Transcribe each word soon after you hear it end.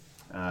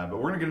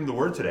we're going to get into the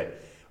Word today.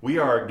 We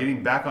are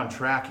getting back on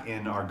track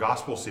in our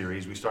gospel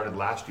series we started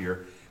last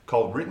year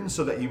called Written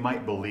So That You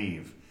Might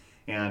Believe.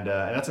 And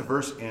that's a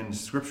verse in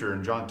Scripture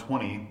in John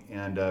 20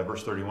 and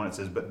verse 31. It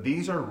says, "But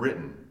these are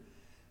written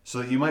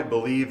so that you might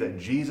believe that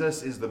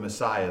Jesus is the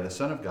Messiah, the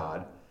Son of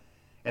God,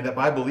 and that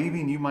by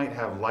believing you might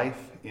have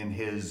life in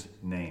His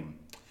name."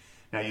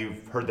 Now,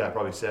 you've heard that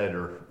probably said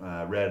or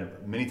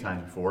read many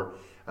times before.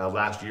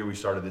 Last year we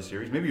started this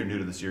series. Maybe you're new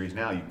to the series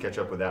now. You can catch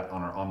up with that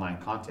on our online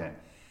content.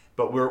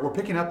 But we're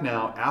picking up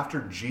now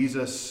after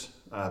Jesus'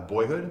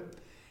 boyhood.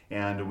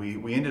 And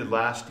we ended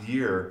last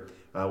year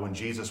when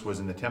Jesus was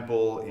in the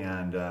temple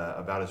and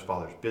about his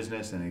father's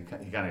business. And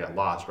he kind of got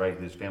lost, right?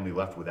 His family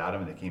left without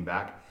him and they came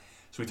back.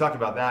 So we talked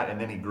about that.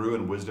 And then he grew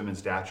in wisdom and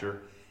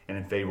stature and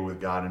in favor with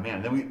God and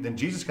man. Then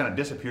Jesus kind of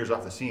disappears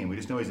off the scene. We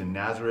just know he's in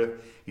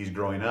Nazareth. He's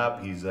growing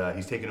up. He's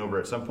taken over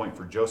at some point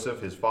for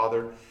Joseph, his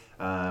father,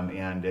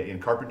 and in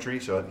carpentry.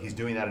 So he's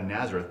doing that in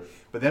Nazareth.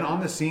 But then on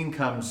the scene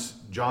comes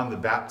John the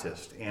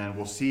Baptist, and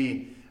we'll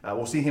see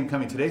him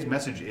coming. Today's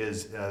message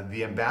is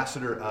the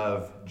ambassador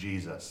of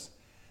Jesus.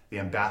 The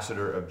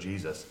ambassador of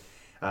Jesus.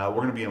 We're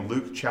going to be in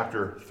Luke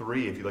chapter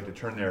 3. If you'd like to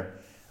turn there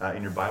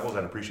in your Bibles,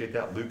 I'd appreciate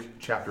that. Luke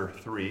chapter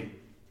 3.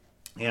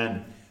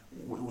 And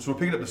so we're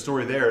picking up the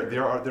story there.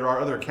 There are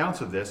other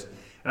accounts of this,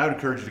 and I would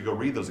encourage you to go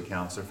read those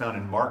accounts. They're found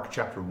in Mark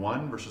chapter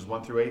 1, verses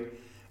 1 through 8,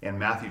 and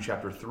Matthew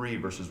chapter 3,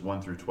 verses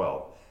 1 through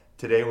 12.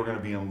 Today we're going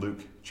to be in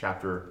Luke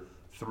chapter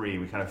 3.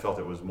 We kind of felt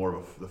it was more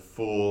of the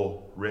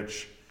full,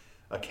 rich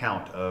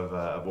account of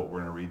what we're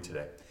going to read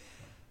today.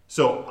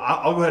 So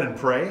I'll go ahead and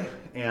pray,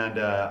 and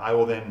I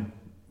will then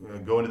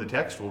go into the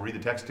text. We'll read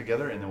the text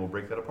together, and then we'll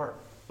break that apart.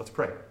 Let's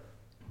pray.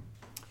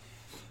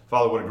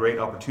 Father, what a great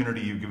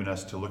opportunity you've given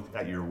us to look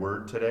at your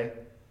word today.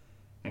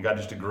 And God,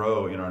 just to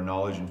grow in our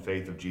knowledge and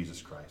faith of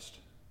Jesus Christ.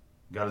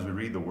 God, as we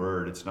read the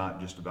word, it's not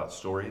just about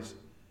stories.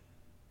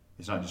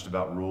 It's not just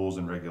about rules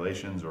and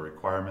regulations or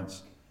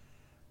requirements.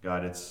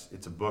 God, it's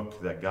a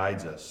book that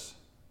guides us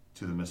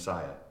to the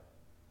Messiah,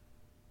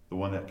 the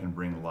one that can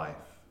bring life.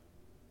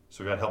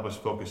 So God, help us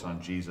focus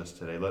on Jesus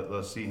today.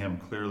 Let's see him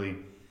clearly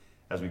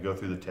as we go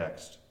through the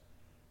text,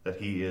 that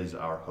he is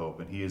our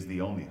hope and he is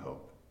the only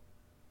hope,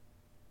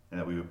 and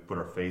that we would put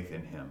our faith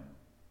in him.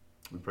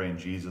 We pray in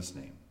Jesus'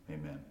 name.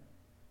 Amen.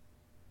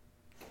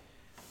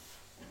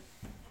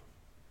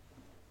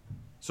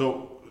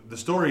 So the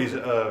stories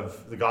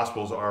of the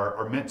Gospels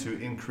are meant to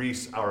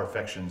increase our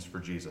affections for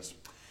Jesus.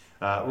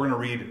 We're going to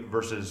read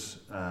verses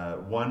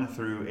 1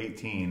 through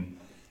 18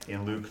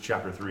 in Luke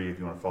chapter 3 if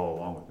you want to follow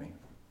along with me.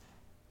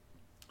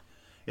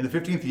 In the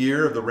 15th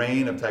year of the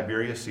reign of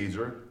Tiberius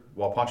Caesar,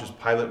 while Pontius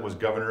Pilate was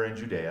governor in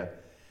Judea,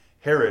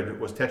 Herod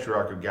was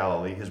tetrarch of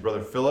Galilee, his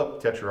brother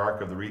Philip,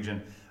 tetrarch of the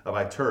region of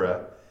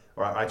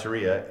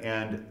Iturea,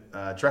 and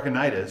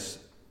Trachonitis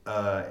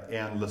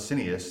and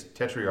Licinius,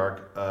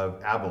 tetrarch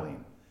of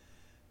Abilene.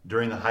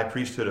 During the high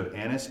priesthood of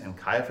Annas and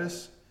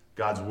Caiaphas,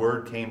 God's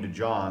word came to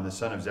John, the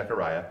son of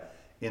Zechariah,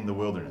 in the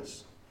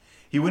wilderness.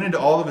 He went into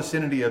all the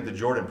vicinity of the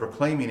Jordan,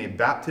 proclaiming a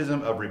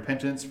baptism of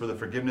repentance for the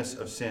forgiveness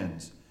of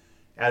sins,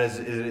 as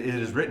it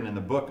is written in the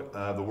book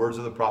of the words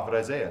of the prophet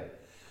Isaiah.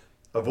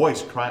 A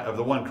voice of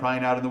the one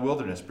crying out in the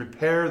wilderness,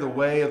 "Prepare the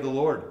way of the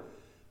Lord.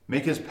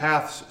 Make his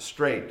paths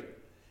straight.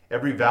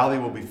 Every valley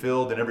will be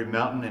filled, and every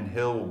mountain and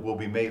hill will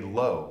be made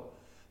low.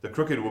 The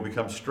crooked will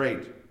become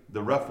straight,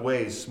 the rough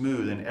ways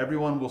smooth, and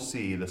everyone will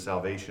see the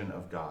salvation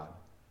of God."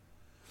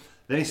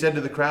 Then he said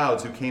to the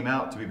crowds who came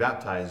out to be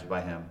baptized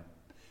by him,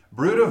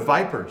 "Brood of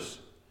vipers,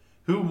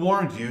 who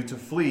warned you to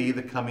flee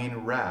the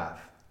coming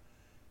wrath?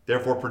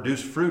 Therefore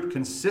produce fruit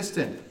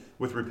consistent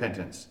with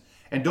repentance.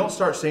 And don't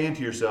start saying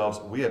to yourselves,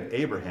 'We have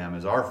Abraham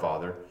as our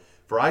father.'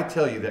 For I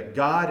tell you that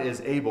God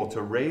is able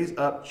to raise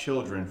up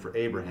children for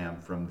Abraham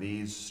from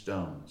these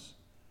stones.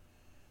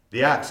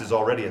 The axe is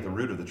already at the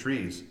root of the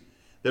trees.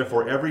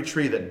 Therefore every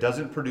tree that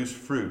doesn't produce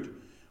fruit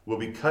will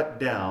be cut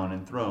down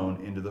and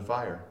thrown into the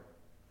fire."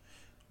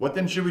 "What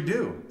then should we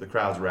do?" the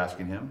crowds were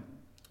asking him.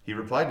 He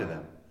replied to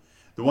them,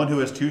 "The one who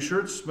has 2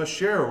 shirts must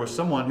share with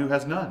someone who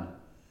has none,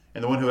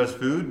 and the one who has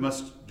food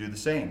must do the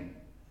same."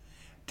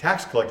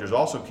 Tax collectors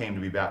also came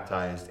to be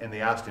baptized, and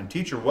they asked him,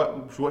 "Teacher,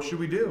 what should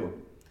we do?"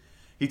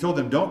 He told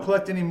them, "Don't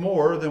collect any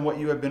more than what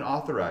you have been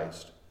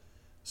authorized."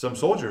 Some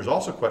soldiers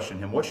also questioned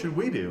him, "What should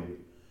we do?"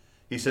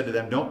 He said to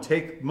them, "Don't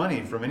take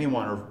money from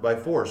anyone or by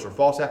force or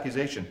false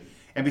accusation,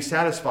 and be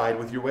satisfied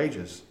with your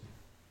wages."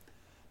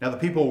 Now the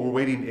people were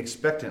waiting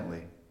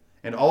expectantly,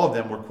 and all of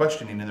them were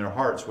questioning in their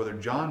hearts whether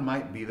John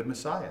might be the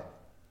Messiah.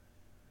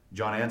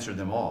 John answered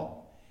them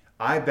all,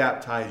 "I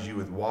baptize you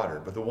with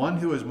water, but the one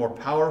who is more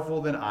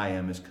powerful than I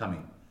am is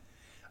coming.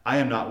 I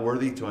am not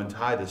worthy to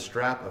untie the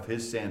strap of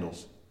his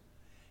sandals.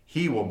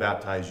 He will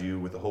baptize you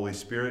with the Holy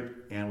Spirit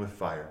and with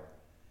fire.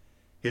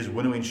 His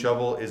winnowing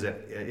shovel is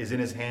in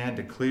his hand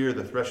to clear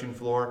the threshing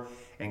floor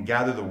and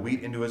gather the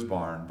wheat into his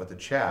barn, but the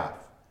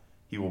chaff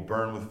he will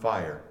burn with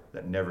fire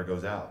that never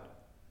goes out."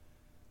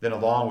 Then,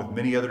 along with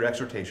many other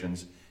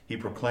exhortations, he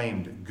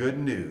proclaimed good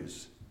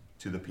news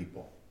to the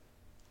people.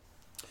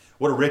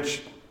 What a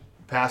rich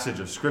passage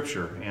of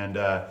Scripture. And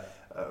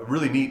a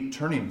really neat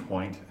turning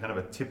point, kind of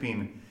a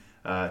tipping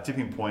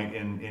point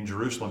in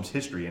Jerusalem's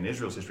history, in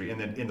Israel's history,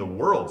 in the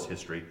world's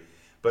history,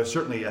 but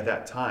certainly at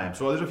that time.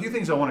 So there's a few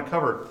things I want to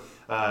cover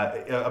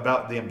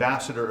about the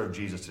ambassador of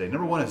Jesus today.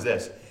 Number one is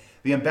this: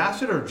 the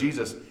ambassador of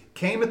Jesus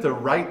came at the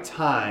right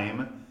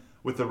time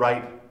with the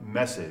right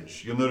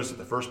message. You'll notice at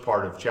the first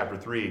part of chapter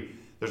 3,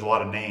 there's a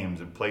lot of names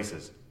and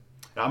places.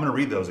 Now, I'm going to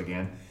read those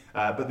again.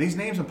 But these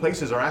names and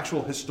places are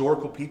actual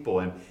historical people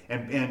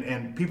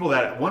and people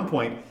that at one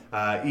point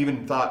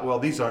even thought, well,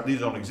 these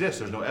don't exist.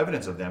 There's no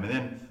evidence of them. And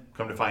then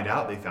come to find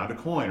out, they found a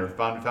coin or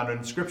found an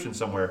inscription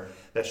somewhere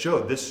that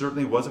showed this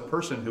certainly was a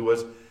person who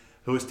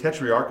was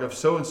tetrarch of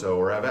so-and-so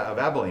or of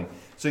Abilene.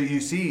 So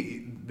you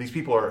see, these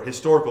people are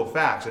historical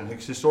facts and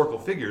historical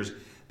figures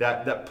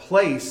that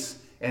place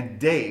and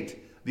date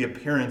the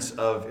appearance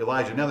of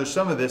Elijah. Now, there's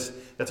some of this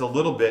that's a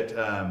little bit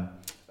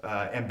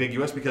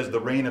ambiguous because of the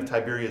reign of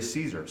Tiberius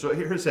Caesar. So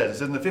here it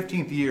says in the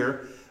 15th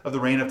year of the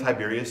reign of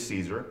Tiberius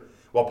Caesar,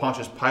 while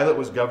Pontius Pilate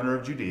was governor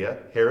of Judea,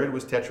 Herod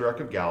was tetrarch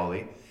of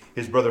Galilee,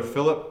 his brother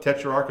Philip,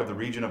 tetrarch of the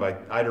region of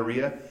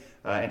Iturea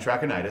and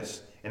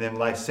Trachonitis, and then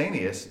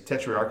Lysanias,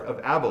 tetrarch of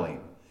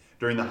Abilene.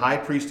 During the high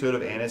priesthood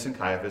of Annas and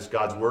Caiaphas,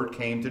 God's word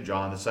came to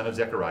John, the son of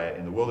Zechariah,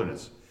 in the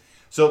wilderness.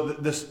 So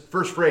this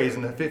first phrase,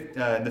 in the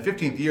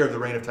 15th year of the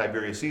reign of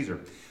Tiberius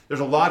Caesar, there's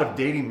a lot of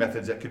dating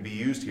methods that could be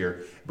used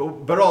here,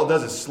 but all it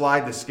does is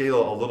slide the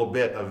scale a little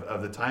bit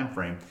of the time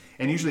frame,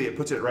 and usually it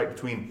puts it right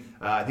between,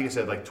 I think it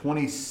said like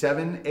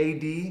 27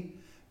 AD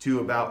to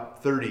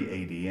about 30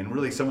 AD, and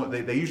really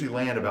they usually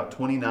land about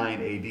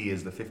 29 AD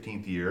as the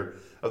 15th year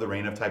of the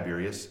reign of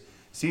Tiberius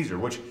Caesar,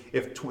 which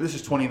if this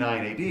is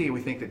 29 AD,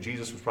 we think that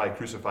Jesus was probably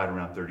crucified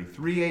around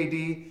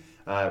 33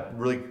 AD.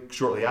 Really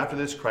shortly after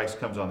this, Christ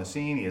comes on the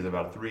scene. He has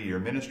about a 3-year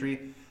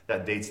ministry.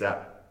 That dates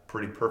that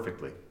pretty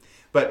perfectly.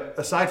 But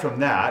aside from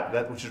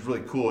that, which is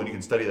really cool, and you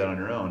can study that on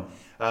your own,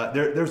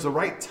 there's the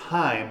right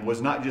time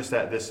was not just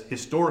at this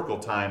historical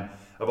time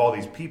of all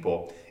these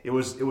people. It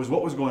was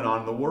what was going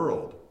on in the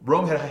world. The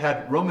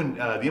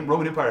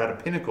Roman Empire had a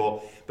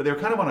pinnacle, but they were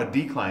kind of on a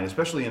decline,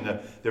 especially in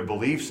their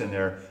beliefs and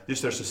their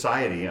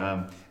society.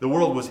 The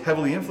world was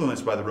heavily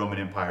influenced by the Roman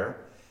Empire,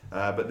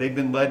 but they've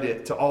been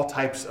led to all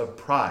types of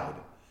pride.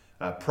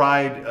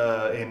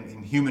 Pride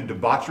in human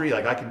debauchery,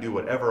 like I can do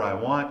whatever I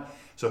want.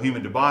 So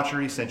human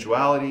debauchery,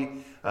 sensuality,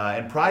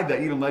 and pride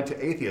that even led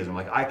to atheism.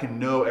 Like I can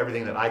know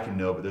everything that I can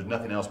know, but there's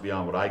nothing else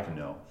beyond what I can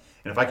know.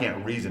 And if I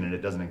can't reason it,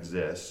 it doesn't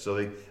exist.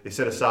 So they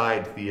set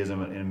aside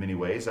theism in many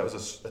ways. That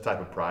was a type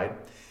of pride.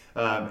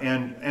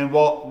 And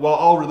while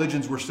all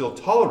religions were still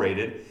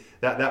tolerated,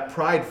 that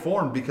pride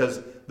formed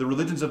because the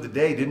religions of the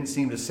day didn't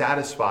seem to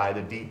satisfy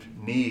the deep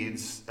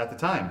needs at the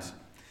times.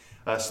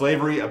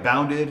 Slavery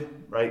abounded,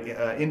 right?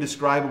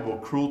 Indescribable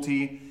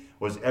cruelty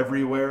was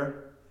everywhere.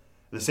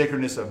 The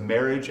sacredness of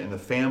marriage and the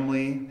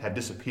family had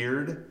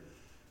disappeared.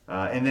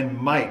 And then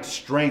might,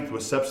 strength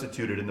was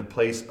substituted in the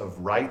place of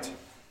right,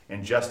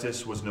 and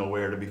justice was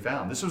nowhere to be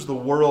found. This was the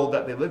world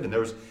that they lived in.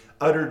 There was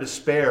utter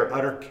despair,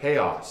 utter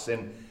chaos.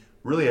 And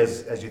really,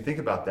 as you think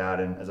about that,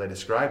 and as I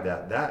describe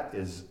that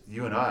is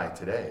you and I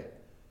today.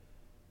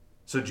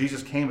 So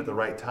Jesus came at the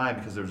right time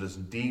because there was this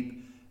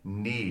deep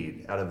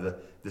need out of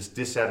this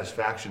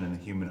dissatisfaction in the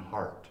human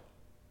heart.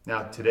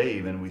 Now, today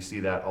even, we see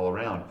that all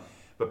around.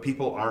 But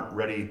people aren't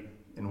ready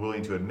and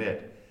willing to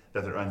admit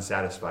that they're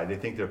unsatisfied. They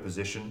think their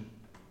position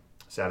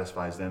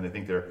satisfies them. They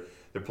think their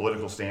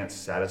political stance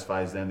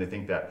satisfies them. They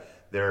think that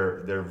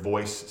their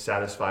voice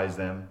satisfies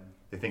them.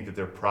 They think that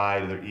their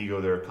pride, their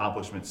ego, their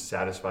accomplishments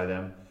satisfy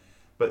them.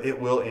 But it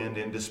will end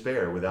in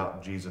despair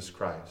without Jesus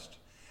Christ.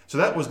 So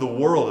that was the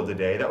world of the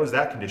day. That was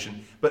that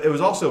condition. But it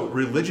was also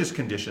religious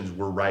conditions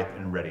were ripe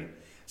and ready.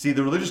 See,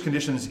 the religious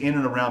conditions in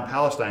and around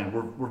Palestine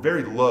were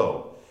very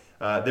low.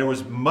 There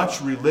was much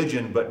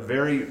religion, but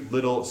very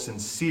little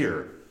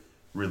sincere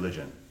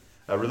religion.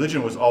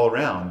 Religion was all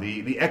around.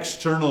 The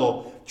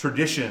external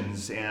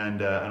traditions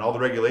and all the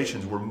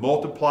regulations were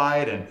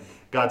multiplied, and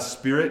God's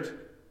Spirit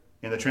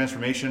and the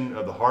transformation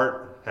of the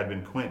heart had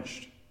been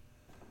quenched.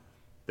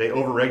 They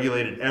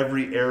overregulated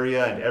every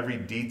area and every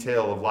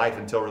detail of life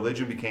until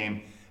religion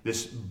became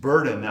this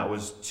burden that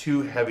was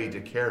too heavy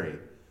to carry.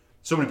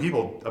 So many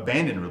people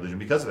abandon religion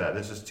because of that.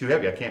 This is too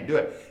heavy. I can't do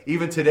it.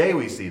 Even today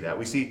we see that.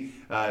 We see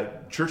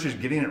churches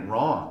getting it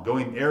wrong,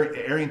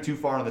 erring too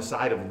far on the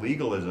side of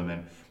legalism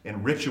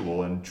and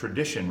ritual and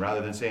tradition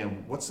rather than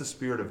saying, what's the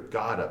Spirit of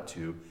God up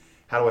to?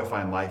 How do I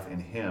find life in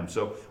Him?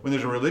 So when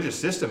there's a religious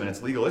system and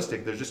it's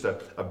legalistic, there's just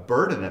a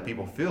burden that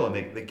people feel and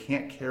they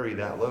can't carry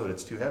that load.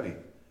 It's too heavy.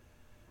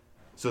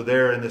 So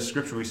there in this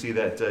scripture we see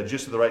that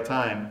just at the right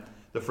time,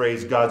 the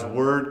phrase, God's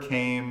word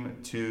came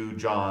to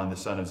John, the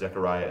son of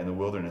Zechariah, in the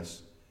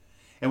wilderness.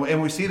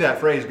 And we see that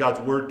phrase, God's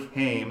word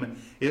came.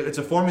 It's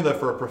a formula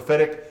for a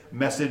prophetic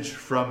message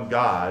from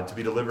God to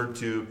be delivered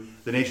to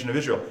the nation of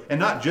Israel. And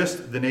not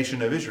just the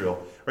nation of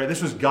Israel. Right?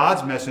 This was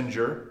God's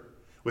messenger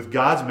with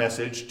God's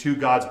message to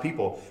God's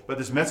people. But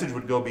this message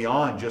would go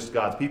beyond just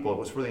God's people. It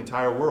was for the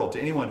entire world,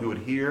 to anyone who would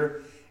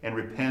hear and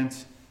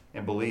repent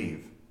and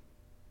believe.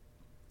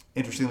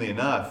 Interestingly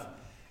enough,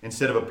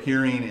 Instead of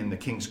appearing in the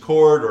king's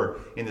court or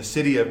in the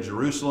city of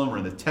Jerusalem or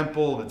in the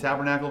temple, the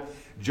tabernacle,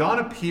 John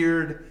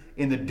appeared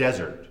in the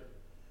desert.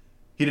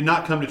 He did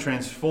not come to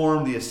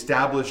transform the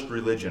established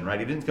religion, right?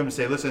 He didn't come to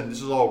say, listen,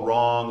 this is all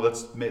wrong.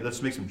 Let's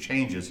make some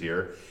changes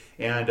here.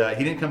 And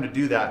he didn't come to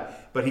do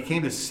that, but he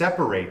came to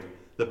separate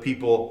the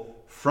people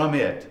from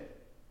it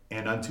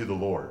and unto the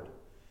Lord.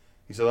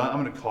 He said,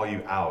 I'm going to call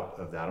you out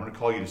of that. I'm going to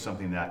call you to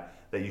something that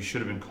you should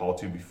have been called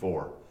to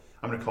before.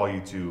 I'm going to call you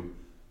to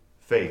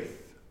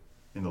faith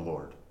in the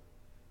Lord.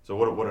 So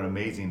what an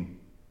amazing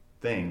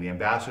thing. The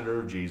ambassador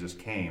of Jesus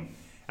came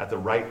at the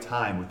right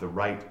time with the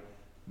right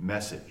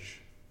message.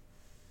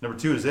 Number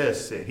 2 is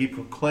this. He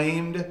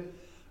proclaimed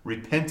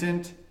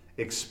repentant,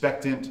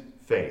 expectant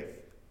faith.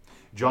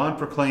 John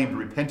proclaimed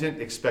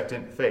repentant,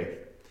 expectant faith.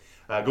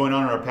 Going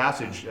on in our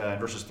passage,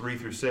 verses 3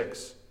 through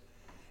 6.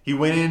 He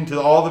went into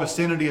all the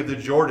vicinity of the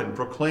Jordan,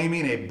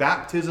 proclaiming a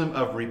baptism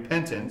of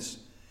repentance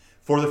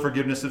for the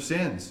forgiveness of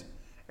sins.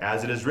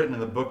 As it is written in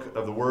the book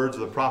of the words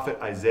of the prophet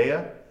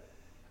Isaiah,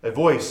 a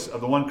voice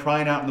of the one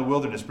crying out in the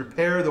wilderness,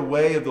 prepare the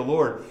way of the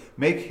Lord,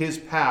 make his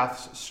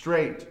paths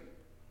straight.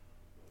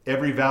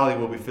 Every valley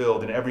will be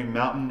filled, and every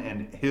mountain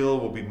and hill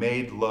will be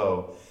made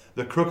low.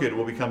 The crooked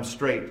will become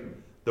straight,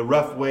 the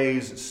rough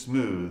ways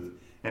smooth,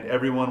 and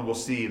everyone will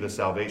see the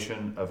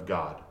salvation of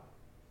God.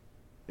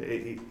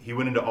 He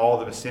went into all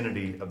the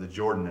vicinity of the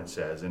Jordan, it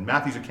says. And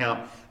Matthew's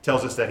account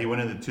tells us that he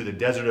went into the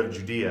desert of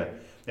Judea.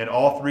 And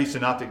all 3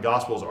 synoptic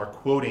gospels are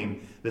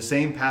quoting the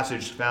same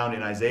passage found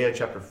in Isaiah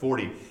chapter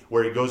 40,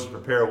 where he goes to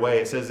prepare a way.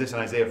 It says this in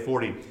Isaiah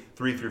 40,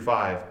 3 through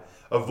 5.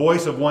 A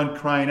voice of one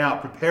crying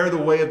out, prepare the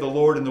way of the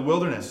Lord in the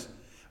wilderness.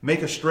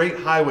 Make a straight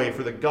highway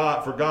for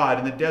God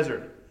in the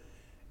desert.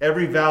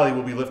 Every valley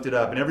will be lifted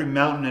up, and every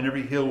mountain and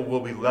every hill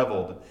will be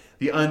leveled.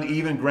 The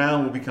uneven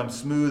ground will become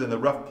smooth, and the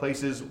rough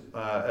places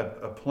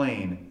a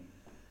plain.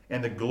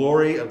 And the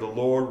glory of the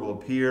Lord will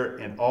appear,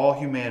 and all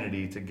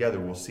humanity together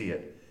will see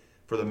it.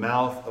 For the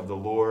mouth of the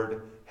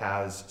Lord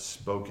has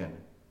spoken.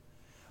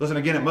 Listen,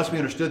 again, it must be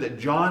understood that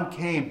John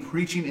came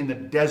preaching in the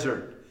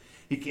desert.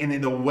 And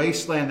in the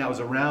wasteland that was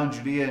around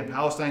Judea and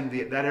Palestine,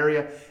 that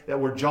area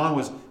where John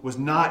was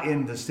not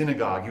in the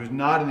synagogue. He was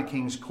not in the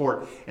king's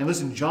court. And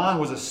listen, John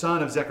was a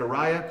son of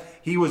Zechariah.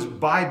 He was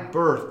by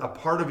birth, a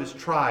part of his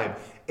tribe,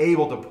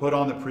 able to put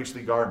on the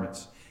priestly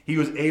garments. He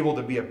was able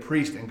to be a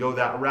priest and go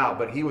that route,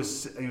 but he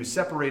was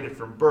separated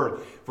from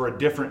birth for a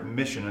different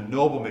mission, a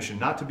noble mission,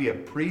 not to be a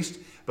priest,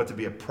 but to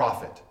be a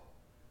prophet.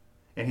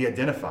 And he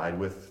identified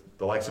with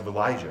the likes of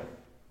Elijah.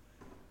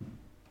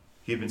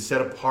 He had been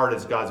set apart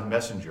as God's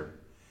messenger.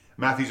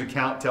 Matthew's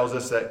account tells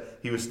us that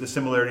he was the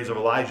similarities of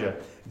Elijah.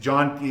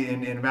 John,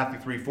 in Matthew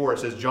 3:4, it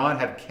says, John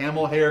had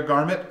camel hair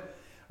garment,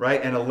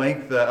 right, and a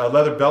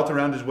leather belt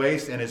around his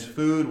waist, and his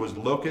food was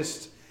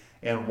locusts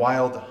and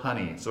wild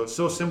honey. So it's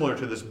so similar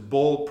to this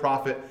bold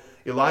prophet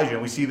Elijah.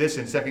 And we see this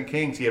in 2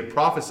 Kings. He had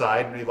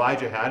prophesied,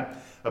 Elijah had,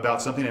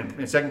 about something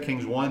in 2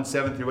 Kings 1,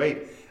 7 through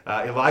 8.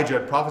 Elijah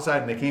had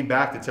prophesied, and they came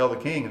back to tell the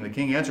king. And the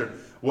king answered,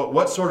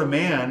 what sort of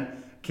man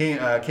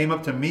came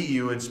up to meet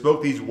you and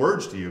spoke these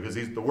words to you? Because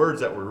the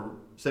words that were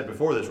said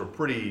before this were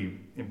pretty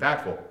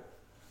impactful.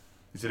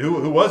 He said,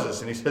 who was this?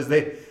 And he says,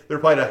 they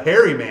replied, a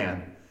hairy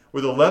man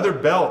with a leather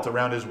belt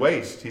around his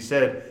waist. He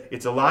said,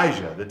 it's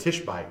Elijah, the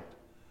Tishbite.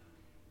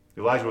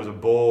 Elijah was a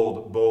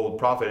bold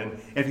prophet. And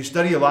if you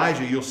study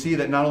Elijah, you'll see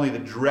that not only the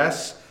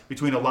dress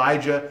between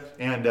Elijah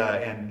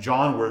and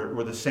John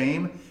were the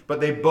same, but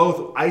they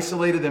both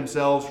isolated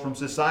themselves from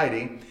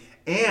society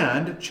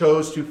and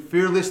chose to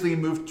fearlessly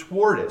move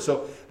toward it.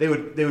 So they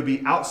would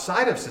be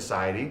outside of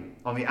society,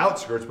 on the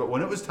outskirts, but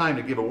when it was time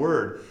to give a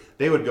word,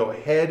 they would go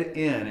head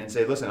in and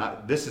say, listen,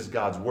 this is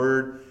God's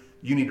word.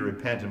 You need to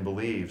repent and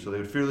believe. So they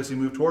would fearlessly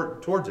move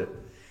towards it.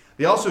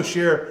 They also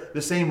share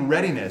the same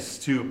readiness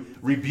to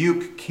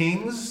rebuke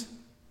kings,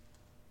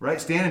 right?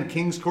 Stand in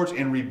king's courts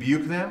and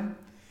rebuke them,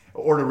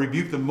 or to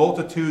rebuke the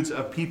multitudes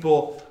of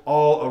people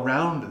all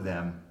around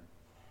them.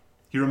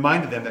 He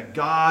reminded them that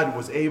God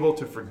was able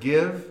to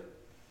forgive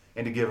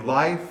and to give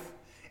life.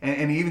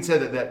 And he even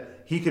said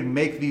that he could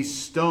make these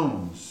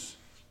stones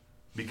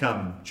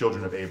become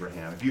children of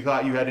Abraham. If you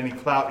thought you had any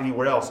clout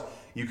anywhere else,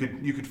 you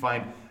could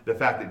find the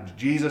fact that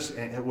Jesus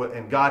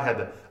and God had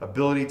the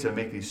ability to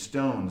make these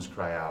stones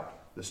cry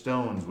out. The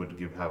stones would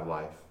have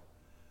life.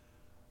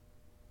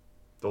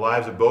 The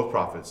lives of both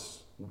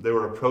prophets, they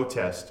were a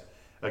protest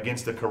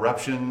against the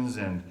corruptions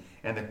and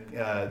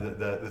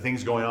the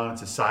things going on in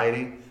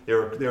society. They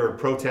were a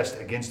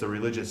protest against the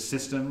religious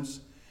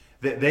systems.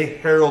 They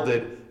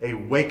heralded a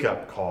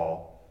wake-up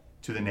call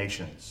to the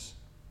nations.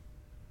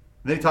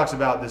 And then he talks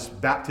about this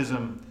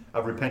baptism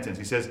of repentance.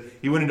 He says,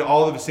 he went into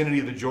all the vicinity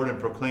of the Jordan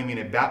proclaiming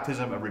a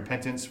baptism of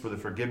repentance for the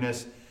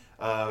forgiveness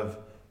of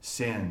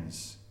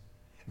sins.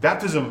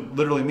 Baptism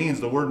literally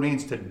the word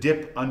means to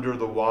dip under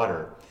the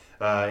water.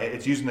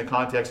 It's used in the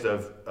context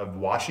of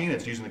washing.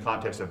 It's used in the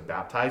context of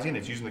baptizing.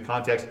 It's used in the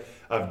context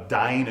of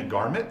dyeing a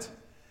garment.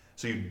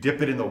 So you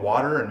dip it in the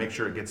water and make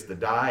sure it gets the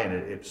dye and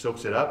it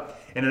soaks it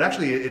up. And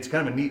it's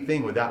kind of a neat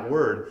thing with that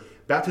word.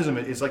 Baptism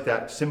is like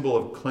that symbol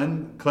of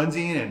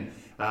cleansing and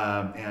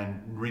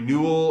and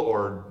renewal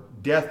or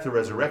death to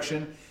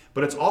resurrection.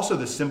 But it's also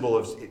the symbol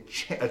of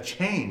a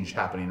change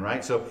happening,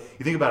 right? So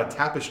you think about a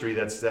tapestry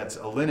that's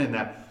a linen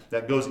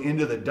that goes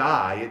into the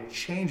dye, it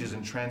changes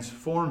and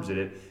transforms it.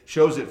 It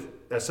shows it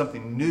as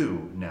something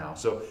new now.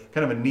 So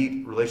kind of a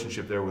neat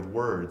relationship there with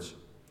words.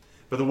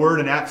 But the word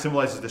and act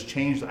symbolizes this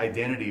changed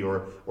identity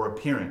or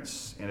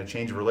appearance and a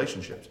change of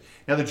relationships.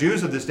 Now the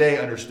Jews of this day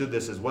understood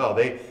this as well.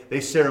 They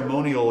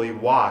ceremonially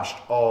washed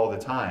all the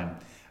time.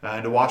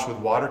 And to wash with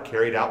water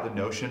carried out the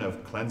notion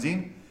of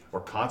cleansing or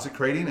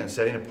consecrating and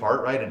setting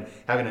apart, right? And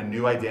having a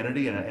new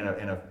identity and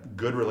a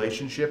good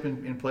relationship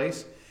in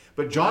place.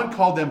 But John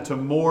called them to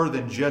more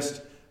than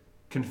just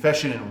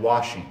confession and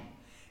washing.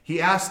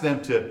 He asked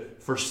them to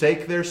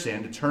forsake their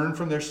sin, to turn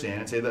from their sin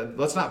and say,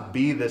 let's not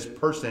be this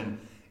person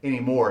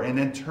anymore, and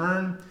then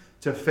turn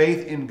to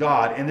faith in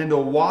God, and then to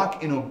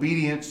walk in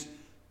obedience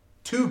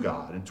to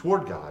God and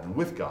toward God and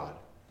with God.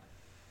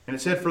 And it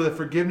said for the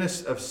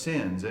forgiveness of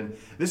sins. And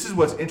this is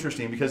what's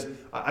interesting, because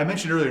I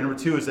mentioned earlier, number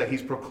 2 is that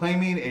he's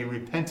proclaiming a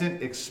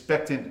repentant,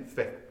 expectant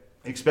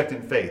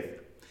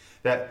faith.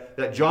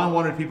 That John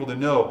wanted people to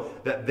know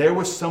that there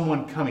was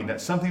someone coming,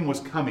 that something was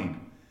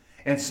coming.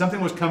 And something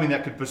was coming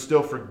that could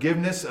bestow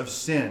forgiveness of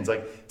sins,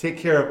 like take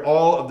care of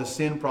all of the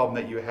sin problem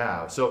that you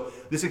have. So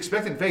this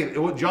expectant faith,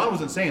 John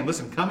wasn't saying,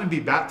 listen, come and be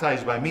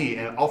baptized by me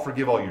and I'll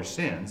forgive all your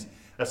sins.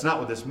 That's not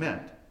what this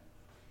meant.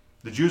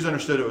 The Jews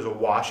understood it was a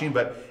washing,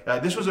 but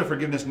this was a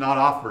forgiveness not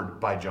offered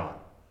by John,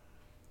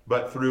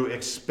 but through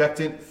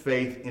expectant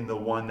faith in the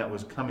one that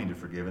was coming to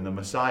forgive, in the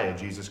Messiah,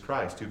 Jesus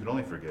Christ, who could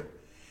only forgive.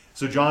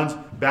 So John's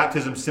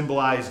baptism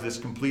symbolized this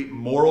complete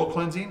moral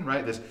cleansing,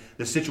 right? This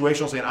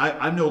situational saying,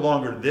 I'm no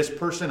longer this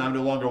person. I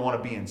no longer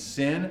want to be in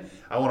sin.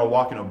 I want to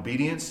walk in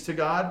obedience to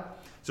God.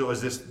 So it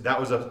was that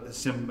was a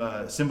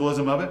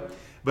symbolism of it.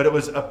 But it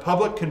was a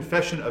public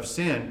confession of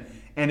sin,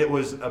 and it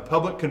was a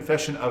public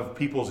confession of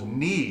people's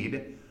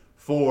need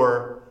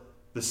for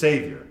the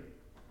Savior.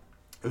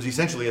 It was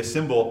essentially a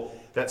symbol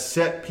that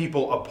set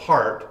people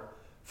apart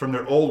from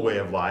their old way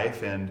of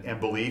life and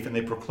belief, and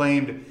they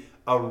proclaimed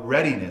a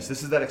readiness.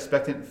 This is that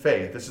expectant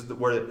faith. This is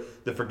where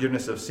the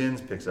forgiveness of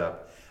sins picks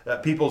up.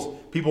 People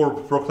were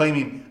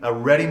proclaiming a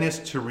readiness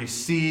to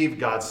receive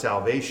God's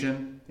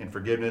salvation and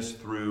forgiveness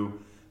through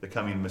the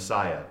coming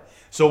Messiah.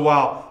 So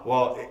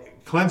while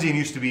cleansing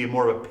used to be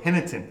more of a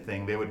penitent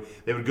thing, they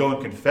would go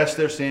and confess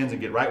their sins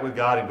and get right with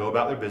God and go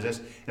about their business,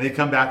 and they'd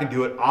come back and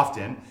do it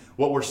often.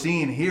 What we're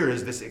seeing here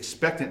is this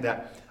expectant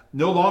that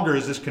no longer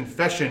is this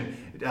confession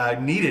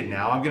needed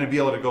now. I'm going to be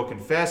able to go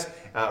confess,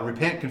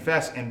 repent,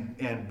 confess,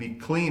 and be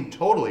clean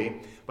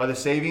totally by the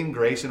saving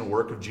grace and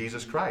work of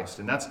Jesus Christ.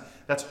 And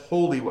that's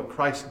wholly what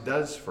Christ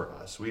does for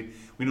us. We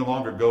no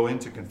longer go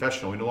into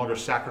confessional. We no longer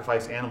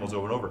sacrifice animals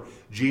over and over.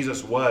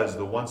 Jesus was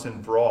the once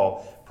and for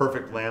all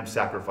perfect lamb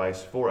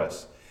sacrifice for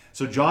us.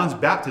 So John's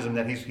baptism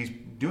that he's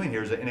doing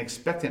here is an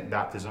expectant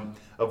baptism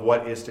of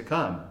what is to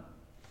come.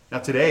 Now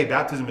today,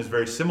 baptism is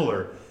very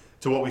similar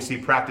to what we see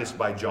practiced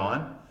by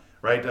John.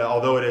 Right?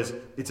 Although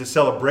it's a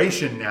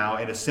celebration now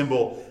and a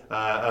symbol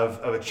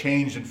of a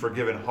changed and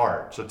forgiven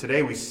heart. So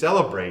today we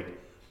celebrate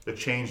the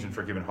changed and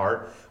forgiven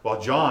heart, while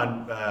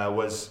John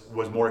was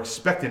more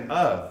expectant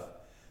of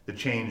the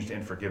changed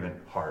and forgiven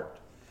heart.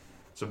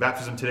 So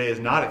baptism today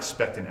is not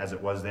expectant as it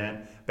was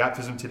then.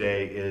 Baptism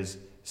today is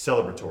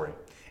celebratory.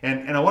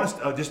 And I want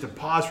us just to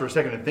pause for a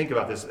second and think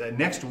about this.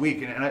 Next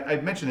week, and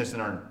I mentioned this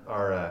in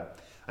our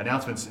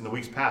announcements in the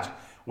weeks past,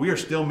 we are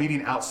still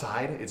meeting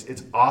outside.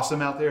 It's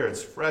awesome out there.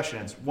 It's fresh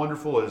and it's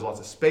wonderful. There's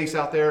lots of space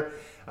out there.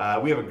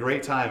 We have a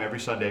great time every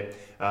Sunday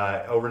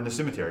over in the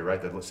cemetery,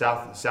 right? The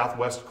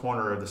southwest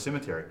corner of the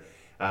cemetery.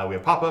 We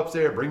have pop-ups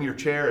there. Bring your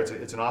chair.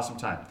 It's an awesome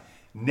time.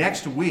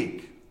 Next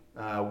week,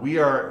 we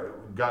are,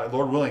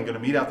 Lord willing, going to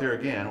meet out there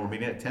again. We're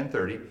meeting at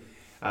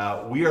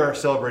 10:30. We are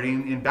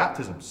celebrating in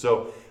baptism.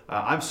 So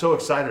I'm so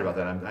excited about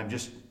that. I'm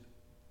just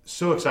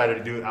so excited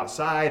to do it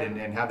outside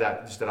and have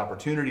that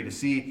opportunity to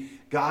see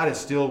God is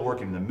still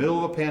working in the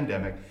middle of a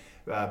pandemic.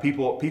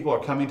 People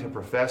are coming to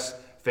profess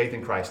faith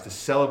in Christ, to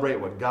celebrate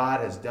what God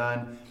has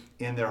done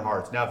in their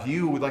hearts. Now, if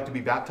you would like to be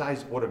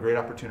baptized, what a great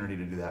opportunity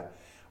to do that.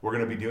 We're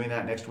going to be doing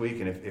that next week,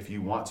 and if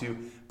you want to,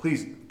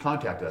 please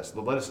contact us.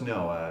 Let us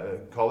know.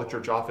 Call the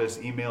church office,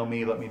 email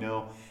me, let me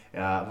know.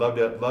 Love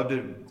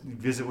to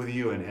visit with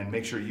you and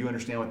make sure you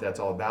understand what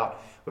that's all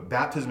about. But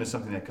baptism is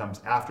something that comes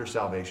after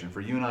salvation.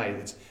 For you and I,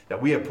 it's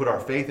that we have put our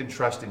faith and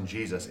trust in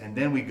Jesus, and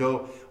then we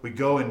go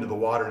into the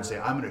water and say,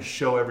 I'm going to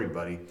show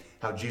everybody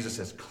how Jesus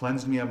has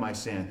cleansed me of my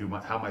sin,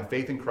 how my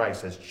faith in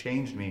Christ has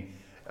changed me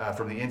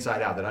from the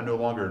inside out, that I'm no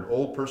longer an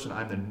old person,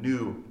 I'm the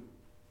new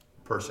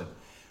person.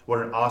 What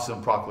an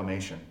awesome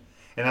proclamation.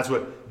 And that's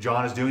what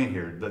John is doing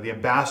here. The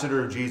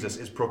ambassador of Jesus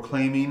is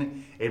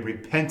proclaiming a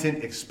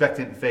repentant,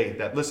 expectant faith.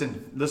 That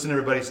listen,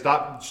 everybody,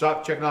 stop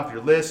checking off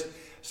your list.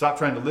 Stop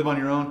trying to live on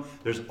your own.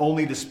 There's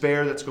only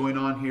despair that's going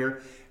on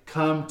here.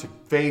 Come to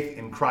faith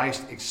in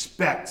Christ.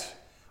 Expect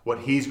what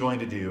he's going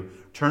to do.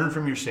 Turn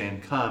from your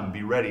sin. Come,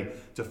 be ready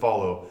to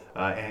follow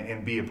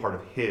and be a part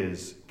of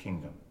his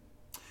kingdom.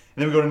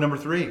 And then we go to number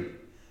 3.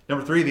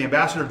 Number 3, the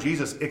ambassador of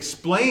Jesus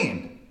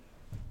explained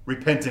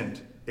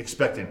repentant,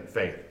 expectant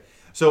faith.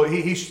 So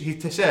he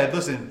said,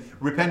 listen,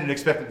 repentant,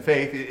 expectant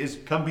faith is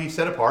come be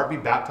set apart, be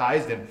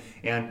baptized,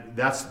 and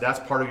that's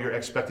part of your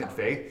expectant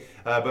faith.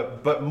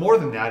 But more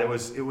than that, it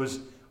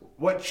was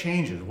what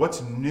changes,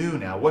 what's new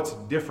now, what's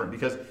different,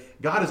 because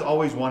God is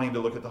always wanting to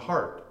look at the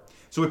heart.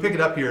 So we pick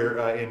it up here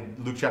in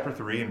Luke chapter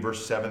 3 in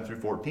verse 7 through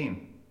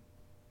 14.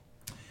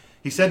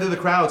 He said to the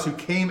crowds who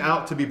came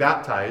out to be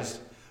baptized,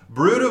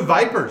 "Brood of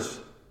vipers,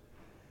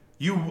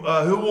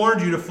 who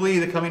warned you to flee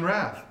the coming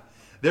wrath?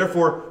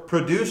 Therefore,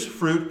 produce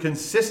fruit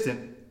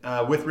consistent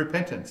with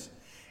repentance.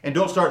 And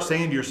don't start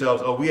saying to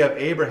yourselves, 'Oh, we have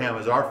Abraham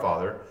as our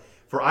father.'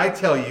 For I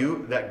tell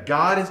you that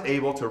God is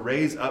able to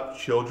raise up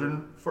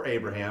children for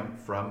Abraham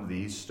from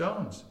these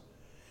stones.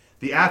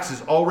 The axe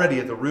is already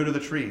at the root of the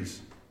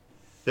trees.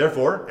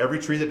 Therefore, every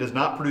tree that does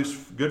not produce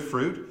good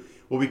fruit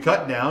will be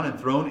cut down and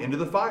thrown into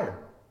the fire."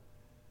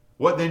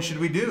 "What then should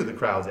we do?" the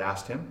crowds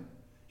asked him.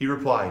 He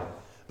replied,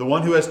 "The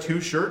one who has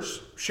 2 shirts,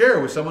 share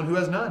with someone who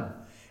has none.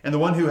 And the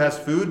one who has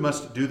food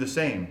must do the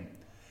same."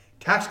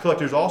 Tax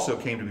collectors also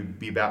came to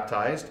be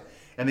baptized,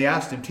 and they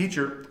asked him,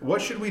 "Teacher,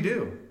 what should we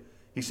do?"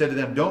 He said to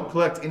them, "Don't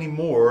collect any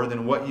more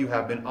than what you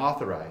have been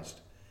authorized."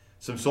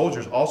 Some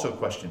soldiers also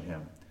questioned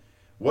him.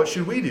 "What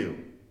should we do?"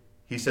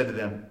 He said to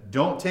them,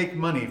 "Don't take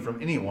money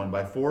from anyone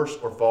by force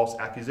or false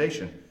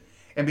accusation,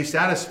 and be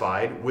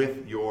satisfied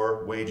with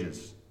your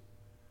wages."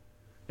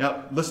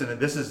 Now, listen,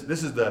 this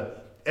is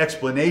the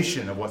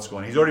explanation of what's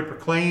going on. He's already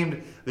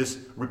proclaimed this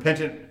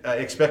repentant,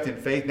 expectant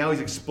faith. Now he's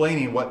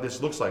explaining what this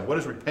looks like. What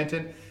does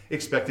repentant,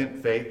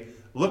 expectant faith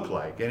look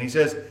like? And he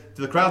says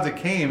to the crowds that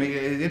came, it's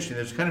interesting,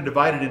 it's kind of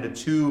divided into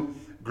 2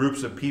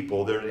 groups of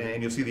people there,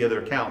 and you'll see the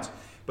other accounts.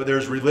 But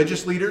there's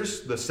religious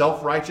leaders, the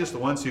self-righteous, the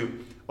ones who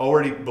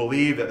already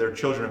believe that they're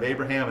children of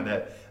Abraham and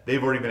that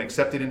they've already been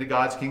accepted into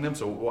God's kingdom.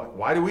 So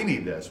why do we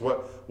need this?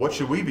 What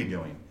should we be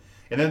doing?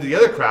 And then the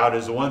other crowd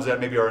is the ones that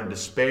maybe are in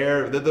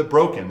despair. They're the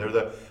broken.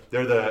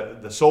 They're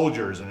the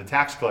soldiers and the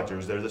tax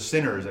collectors. They're the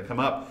sinners that come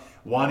up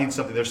wanting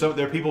something.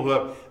 There are people who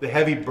have the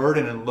heavy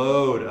burden and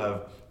load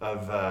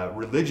of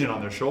religion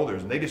on their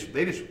shoulders, and they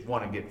just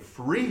want to get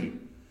free.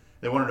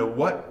 They want to know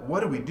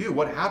what do we do?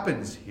 What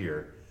happens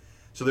here?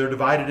 So they're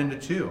divided into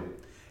 2.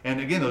 And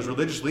again, those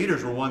religious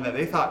leaders were one that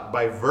they thought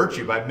by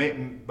virtue,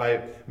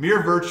 by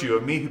mere virtue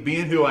of me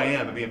being who I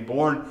am and being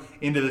born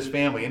into this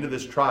family, into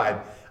this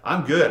tribe,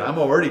 I'm good. I'm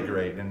already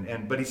great.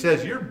 But he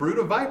says, you're a brood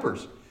of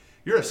vipers.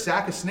 You're a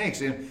sack of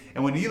snakes.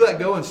 And when you let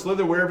go and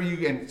slither wherever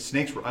and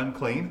snakes were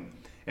unclean,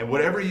 and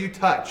whatever you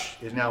touch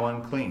is now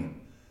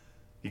unclean.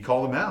 He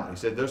called them out. He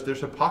said,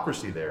 there's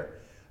hypocrisy there,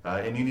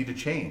 and you need to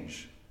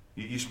change.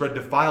 You spread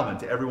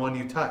defilement to everyone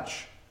you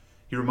touch.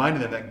 He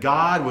reminded them that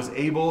God was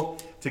able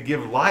to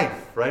give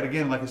life, right?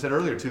 Again, like I said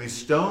earlier, to these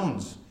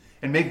stones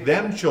and make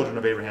them children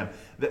of Abraham.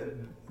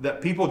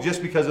 That people,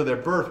 just because of their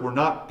birth, were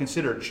not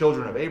considered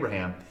children of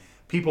Abraham.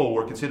 People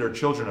were considered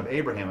children of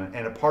Abraham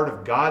and a part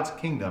of God's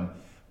kingdom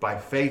by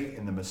faith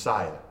in the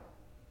Messiah.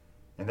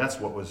 And that's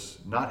what was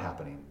not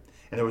happening.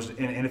 And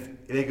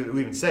if they could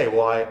even say,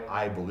 well,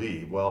 I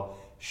believe. Well,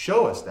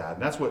 show us that.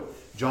 And that's what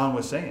John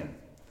was saying.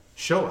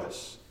 Show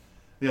us.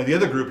 The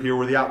other group here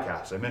were the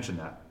outcasts. I mentioned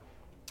that.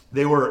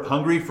 They were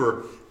hungry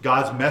for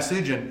God's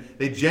message, and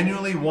they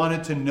genuinely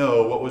wanted to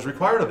know what was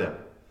required of them.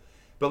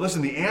 But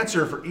listen, the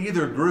answer for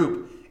either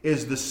group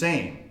is the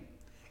same.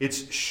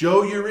 It's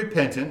show your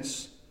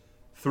repentance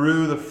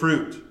through the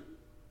fruit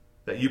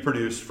that you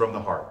produce from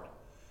the heart.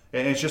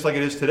 And it's just like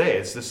it is today.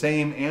 It's the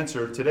same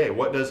answer today.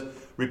 What does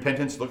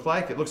repentance look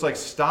like? It looks like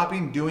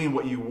stopping doing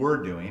what you were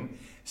doing.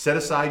 Set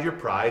aside your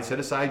pride, set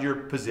aside your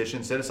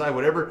position, set aside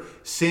whatever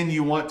sin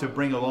you want to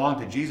bring along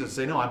to Jesus.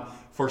 Say, no, I'm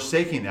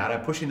forsaking that.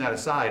 I'm pushing that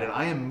aside, and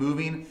I am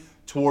moving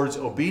towards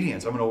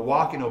obedience. I'm going to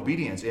walk in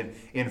obedience,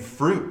 in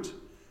fruit.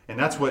 And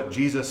that's what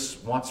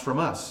Jesus wants from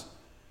us.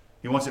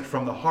 He wants it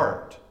from the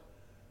heart.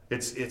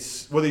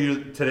 It's whether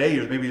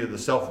you're maybe the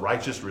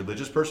self-righteous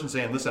religious person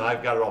saying, listen,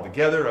 I've got it all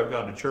together. I've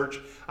gone to church.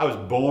 I was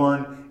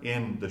born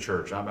in the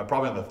church. I'm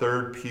probably on the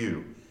 3rd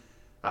pew.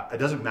 It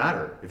doesn't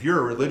matter. If you're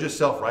a religious,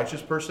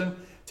 self-righteous person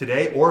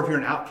today, or if you're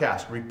an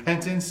outcast,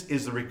 repentance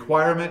is the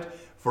requirement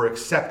for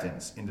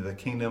acceptance into the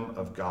kingdom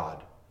of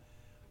God.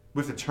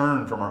 We have to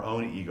turn from our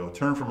own ego,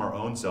 turn from our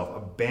own self,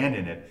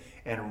 abandon it,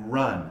 and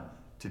run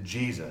to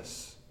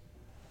Jesus.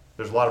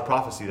 There's a lot of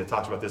prophecy that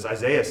talks about this.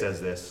 Isaiah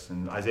says this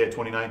in Isaiah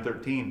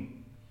 29:13.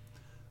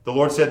 The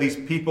Lord said, these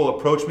people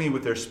approach me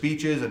with their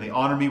speeches and they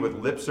honor me with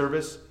lip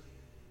service,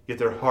 yet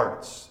their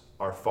hearts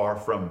are far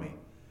from me,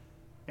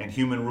 and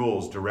human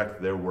rules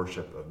direct their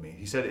worship of me.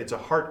 He said it's a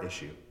heart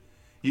issue.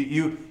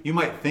 You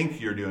might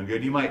think you're doing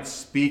good. You might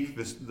speak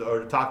this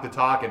or talk the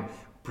talk and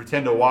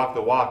pretend to walk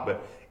the walk,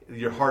 but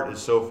your heart is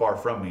so far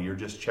from me. You're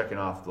just checking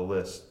off the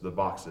list, the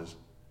boxes.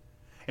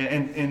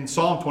 And in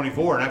Psalm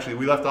 24, and actually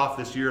we left off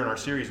this year in our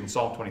series in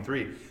Psalm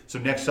 23, so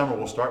next summer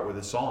we'll start with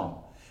this psalm.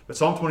 But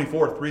Psalm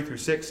 24,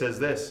 3-6 says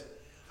this,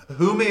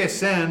 who may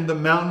ascend the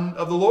mountain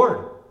of the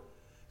Lord?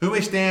 Who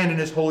may stand in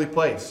his holy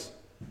place?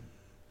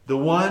 The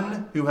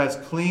one who has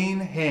clean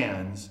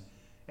hands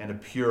and a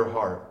pure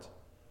heart,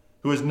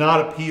 who has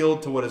not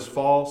appealed to what is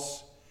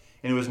false,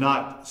 and who has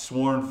not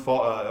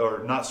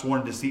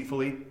sworn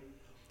deceitfully,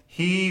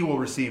 he will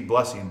receive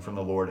blessing from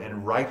the Lord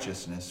and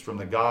righteousness from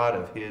the God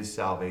of his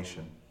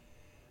salvation.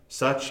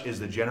 Such is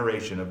the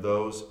generation of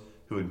those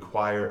who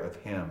inquire of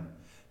him,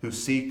 who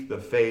seek the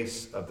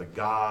face of the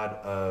God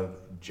of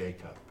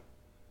Jacob.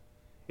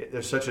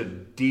 There's such a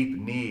deep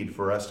need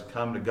for us to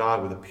come to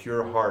God with a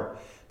pure heart,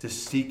 to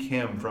seek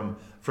him from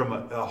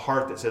a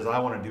heart that says, I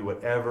want to do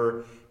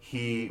whatever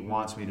he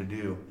wants me to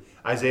do.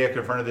 Isaiah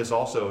confronted this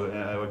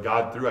also.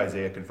 God, through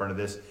Isaiah, confronted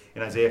this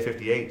in Isaiah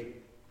 58.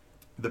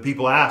 The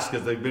people asked,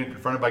 because they've been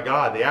confronted by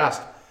God, they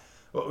asked,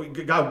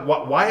 God,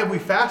 why have we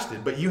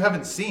fasted, but you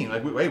haven't seen?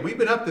 Like, we've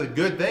been up to the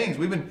good things.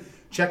 We've been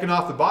checking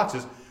off the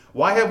boxes.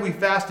 Why have we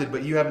fasted,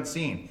 but you haven't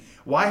seen?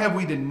 Why have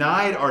we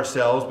denied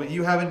ourselves, but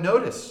you haven't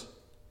noticed?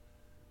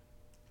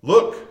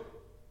 Look,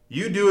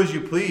 you do as you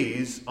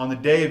please on the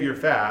day of your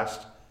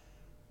fast,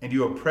 and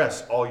you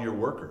oppress all your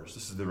workers.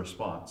 This is the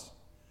response.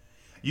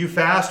 You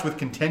fast with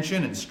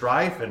contention and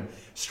strife, and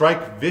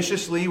strike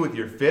viciously with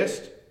your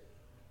fist.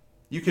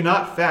 You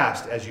cannot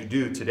fast as you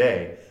do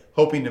today,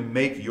 hoping to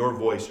make your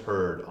voice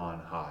heard on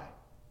high.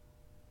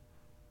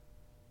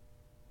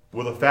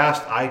 Will the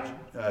fast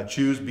I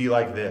choose be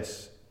like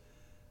this?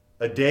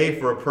 A day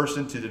for a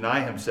person to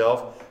deny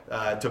himself,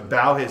 to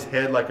bow his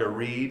head like a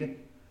reed,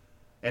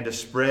 and to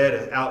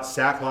spread out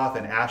sackcloth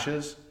and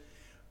ashes?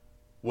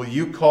 Will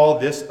you call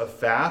this a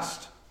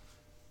fast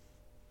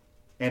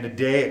and a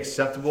day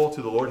acceptable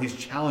to the Lord? He's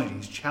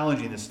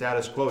challenging the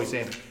status quo. He's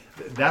saying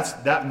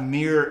that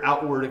mere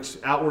outward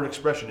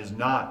expression is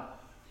not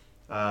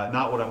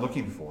what I'm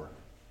looking for.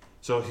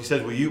 So he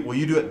says, will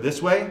you do it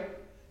this way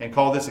and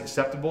call this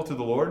acceptable to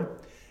the Lord?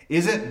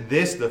 Isn't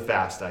this the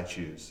fast I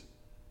choose?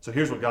 So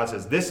here's what God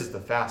says. This is the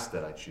fast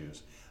that I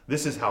choose.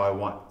 This is how I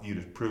want you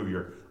to prove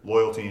your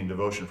loyalty and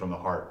devotion from the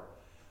heart.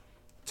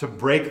 To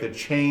break the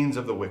chains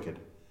of the wicked.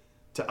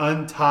 To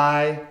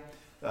untie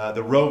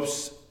the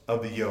ropes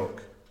of the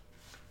yoke.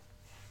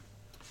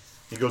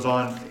 He goes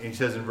on, and he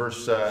says in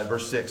verse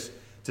 6,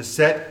 to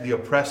set the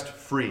oppressed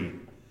free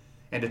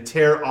and to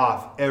tear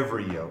off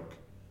every yoke.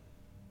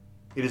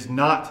 It is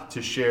not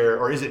to share,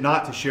 or is it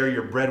not to share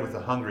your bread with the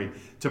hungry,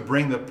 to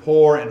bring the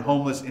poor and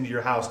homeless into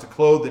your house, to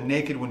clothe the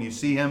naked when you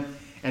see him,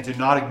 and to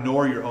not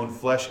ignore your own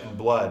flesh and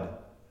blood?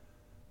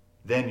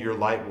 Then your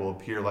light will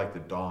appear like the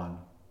dawn,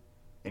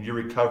 and your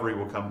recovery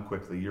will come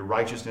quickly. Your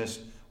righteousness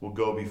will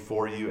go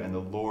before you, and the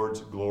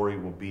Lord's glory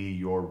will be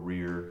your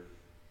rear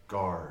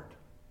guard.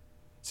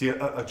 See,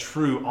 a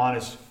true,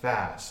 honest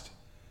fast,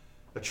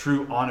 a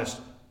true,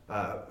 honest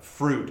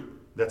fruit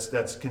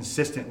that's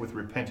consistent with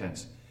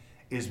repentance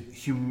is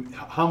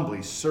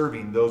humbly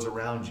serving those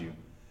around you,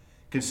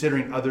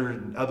 considering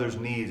others'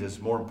 needs as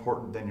more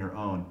important than your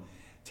own,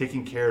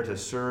 taking care to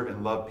serve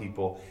and love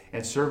people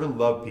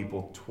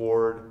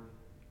toward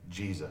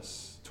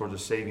Jesus, toward the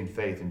saving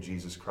faith in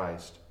Jesus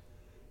Christ.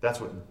 That's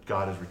what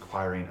God is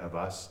requiring of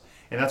us,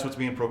 and that's what's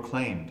being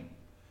proclaimed.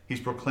 He's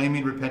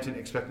proclaiming repentant,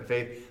 expectant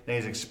faith, and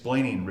he's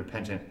explaining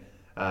expectant,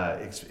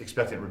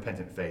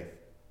 repentant faith.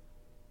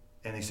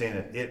 And he's saying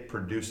that it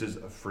produces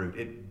a fruit.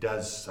 It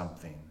does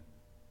something.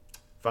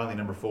 Finally,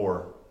 number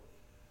 4,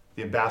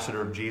 the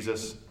ambassador of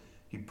Jesus,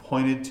 he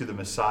pointed to the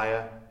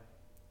Messiah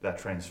that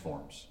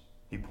transforms.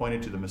 He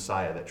pointed to the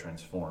Messiah that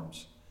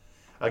transforms.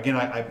 Again,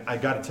 I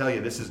got to tell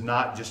you, this is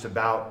not just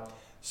about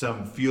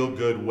some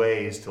feel-good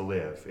ways to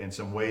live and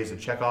some ways to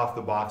check off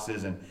the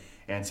boxes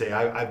and say,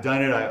 I've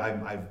done it,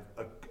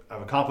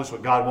 I've accomplished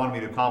what God wanted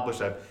me to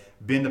accomplish, I've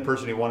been the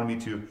person He wanted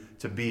me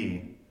to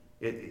be.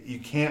 You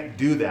can't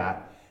do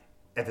that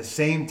at the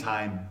same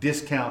time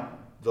discount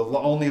the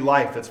only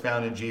life that's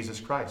found in Jesus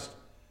Christ.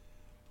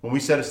 When we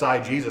set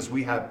aside Jesus,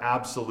 we have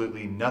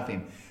absolutely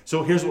nothing.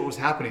 So here's what was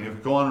happening. If we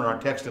go on in our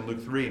text in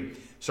Luke 3,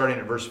 starting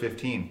at verse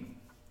 15,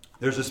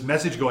 there's this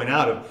message going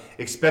out of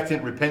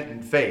expectant,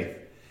 repentant faith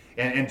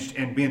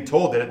and being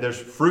told that there's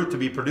fruit to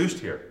be produced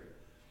here.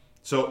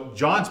 So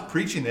John's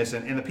preaching this,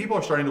 and the people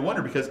are starting to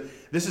wonder because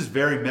this is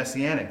very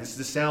messianic.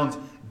 This sounds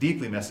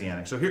deeply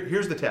messianic. So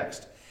here's the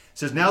text. It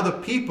says, now the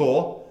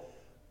people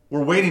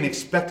were waiting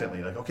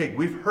expectantly. Like, okay,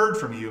 we've heard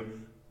from you.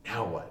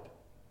 Now what?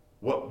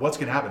 What's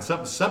going to happen?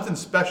 Something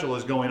special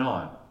is going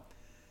on.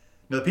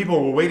 Now the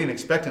people were waiting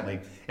expectantly,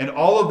 and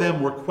all of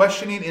them were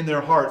questioning in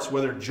their hearts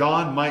whether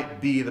John might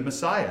be the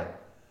Messiah.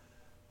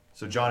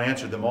 So John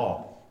answered them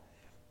all.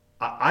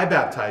 I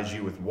baptize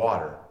you with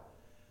water,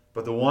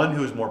 but the one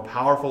who is more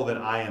powerful than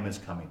I am is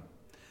coming.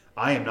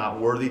 I am not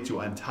worthy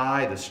to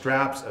untie the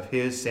straps of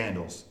his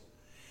sandals.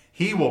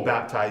 He will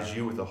baptize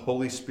you with the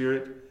Holy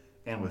Spirit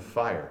and with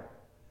fire.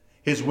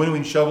 His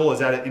winnowing shovel is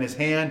in his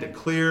hand to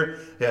clear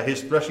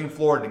his threshing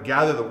floor and to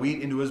gather the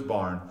wheat into his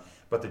barn,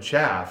 but the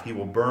chaff he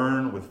will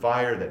burn with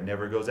fire that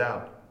never goes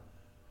out.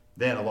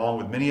 Then, along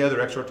with many other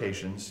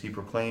exhortations, he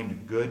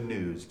proclaimed good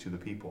news to the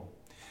people.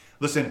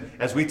 Listen,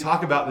 as we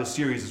talk about this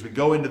series, as we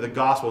go into the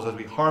Gospels, as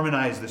we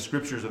harmonize the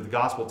scriptures of the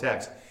gospel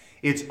text,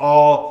 it's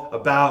all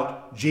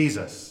about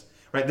Jesus.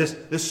 Right?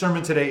 This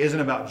sermon today isn't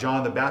about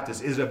John the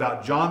Baptist. It is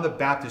about John the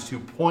Baptist who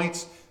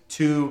points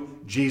to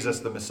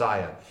Jesus the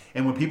Messiah.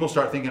 And when people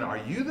start thinking, are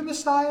you the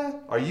Messiah?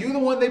 Are you the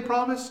one they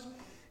promised?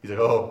 He's like,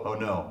 oh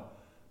no.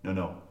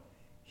 No.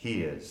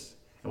 He is.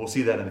 And we'll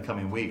see that in the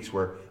coming weeks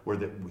where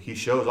he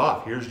shows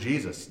off. Here's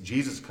Jesus.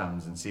 Jesus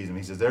comes and sees him.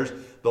 He says, there's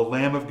the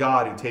Lamb of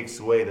God who takes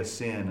away the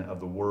sin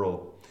of the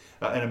world.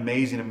 An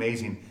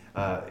amazing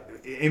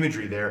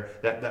imagery there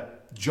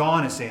that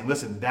John is saying,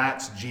 listen,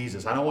 that's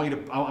Jesus. I'm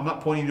not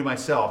pointing to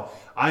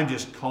myself. I'm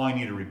just calling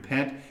you to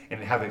repent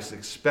and have this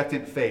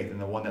expectant faith in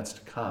the one that's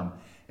to come.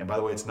 And by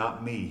the way, it's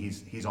not me.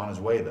 He's on his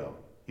way, though.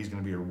 He's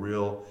going to be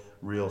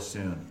real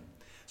soon.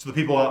 So the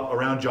people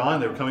around John,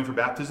 they were coming for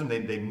baptism.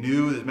 They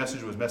knew the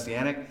message was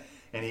messianic,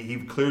 and he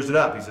clears it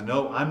up. He said,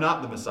 no, I'm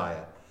not the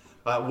Messiah.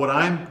 What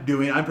I'm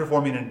doing, I'm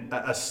performing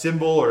a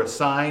symbol or a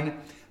sign.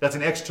 That's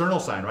an external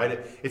sign, right?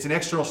 It's an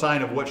external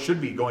sign of what should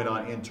be going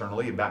on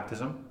internally in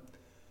baptism.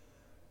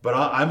 But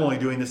I'm only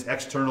doing this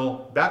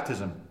external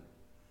baptism.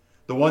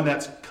 The one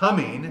that's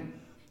coming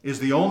is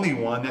the only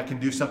one that can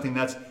do something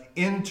that's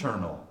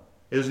internal.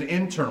 It is an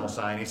internal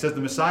sign. He says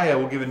the Messiah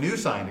will give a new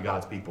sign to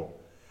God's people.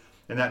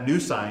 And that new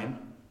sign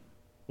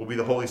will be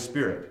the Holy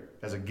Spirit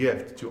as a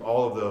gift to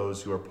all of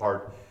those who are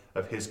part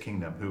of his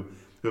kingdom, who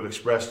have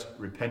expressed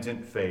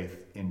repentant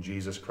faith in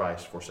Jesus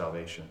Christ for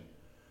salvation.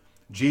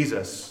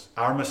 Jesus,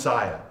 our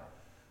Messiah,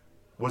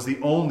 was the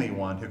only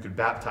one who could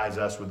baptize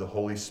us with the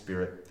Holy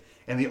Spirit,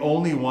 and the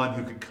only one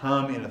who could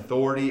come in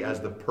authority as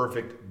the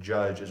perfect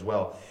judge as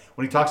well.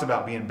 When he talks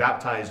about being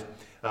baptized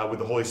with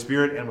the Holy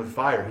Spirit and with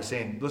fire, he's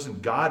saying, listen,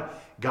 God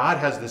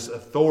has this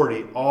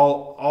authority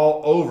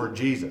all over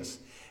Jesus.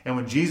 And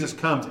when Jesus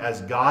comes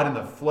as God in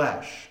the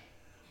flesh,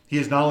 he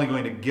is not only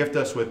going to gift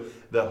us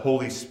with the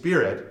Holy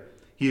Spirit,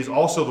 he is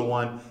also the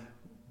one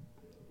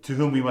to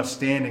whom we must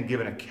stand and give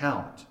an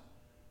account.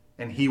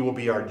 And he will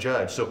be our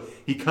judge. So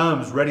he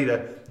comes ready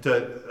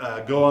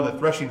to go on the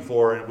threshing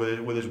floor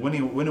with his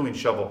winnowing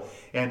shovel.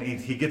 And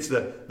he gets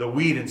the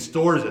wheat and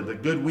stores it, the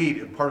good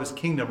wheat, part of his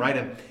kingdom,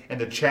 right? And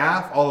the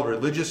chaff, all the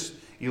religious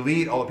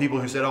elite, all the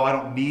people who said, oh, I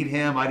don't need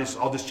him.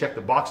 I'll just check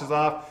the boxes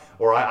off.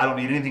 Or I don't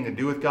need anything to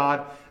do with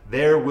God.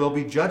 There will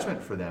be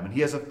judgment for them. And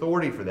he has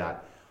authority for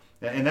that.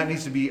 And that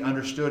needs to be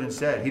understood and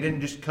said. He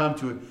didn't just come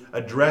to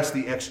address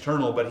the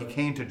external, but he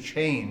came to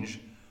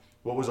change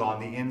what was on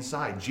the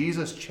inside.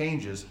 Jesus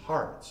changes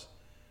hearts.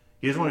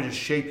 He doesn't want to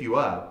just shape you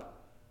up.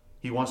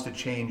 He wants to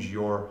change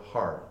your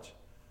heart.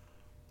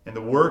 And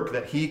the work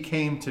that he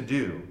came to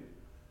do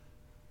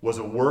was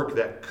a work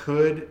that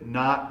could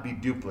not be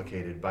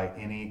duplicated by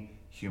any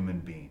human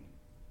being.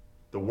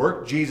 The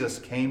work Jesus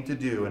came to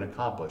do and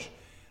accomplish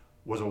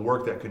was a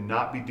work that could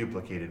not be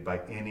duplicated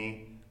by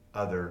any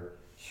other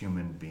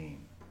human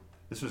being.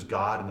 This was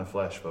God in the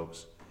flesh,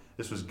 folks.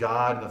 This was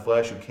God in the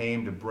flesh who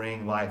came to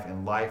bring life,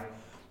 and life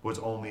was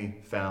only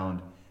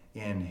found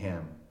in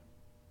him.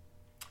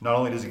 Not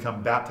only does he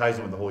come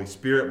baptizing with the Holy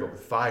Spirit, but with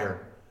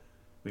fire.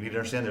 We need to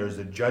understand there is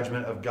the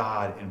judgment of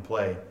God in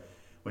play.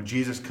 When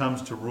Jesus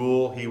comes to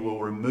rule, he will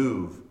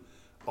remove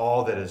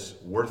all that is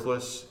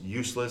worthless,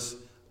 useless,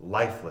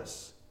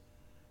 lifeless.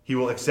 He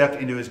will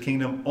accept into his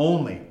kingdom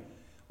only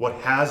what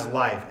has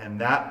life,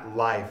 and that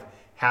life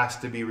has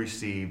to be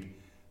received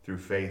through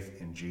faith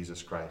in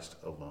Jesus Christ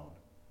alone.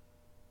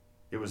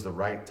 It was the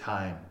right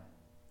time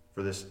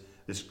for this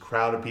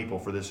crowd of people,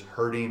 for this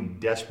hurting,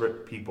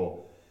 desperate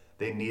people.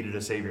 They needed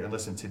a Savior. And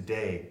listen,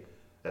 today,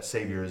 that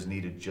Savior is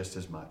needed just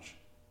as much,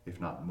 if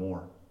not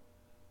more.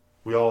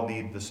 We all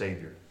need the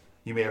Savior.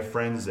 You may have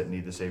friends that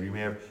need the Savior. You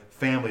may have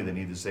family that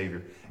need the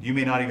Savior. You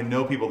may not even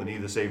know people that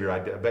need the Savior. I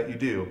bet you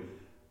do.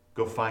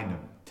 Go find them.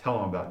 Tell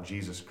them about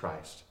Jesus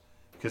Christ.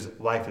 Because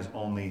life is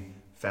only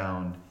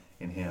found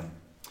in him.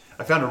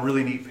 I found a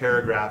really neat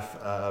paragraph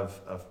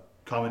of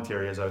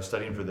commentary as I was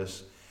studying for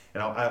this.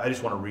 And I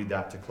just want to read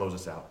that to close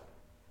us out.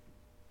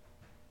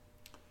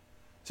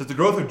 It says, the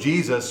growth of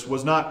Jesus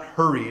was not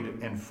hurried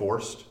and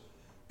forced,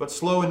 but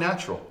slow and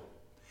natural.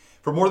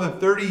 For more than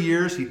 30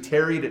 years he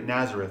tarried at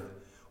Nazareth,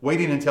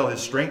 waiting until his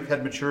strength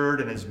had matured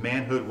and his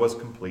manhood was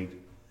complete.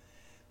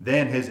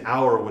 Then his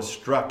hour was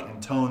struck in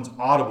tones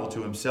audible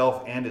to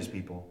himself and his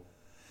people.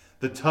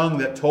 The tongue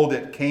that told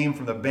it came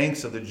from the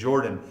banks of the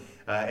Jordan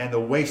and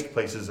the waste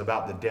places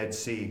about the Dead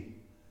Sea.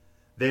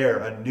 There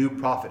a new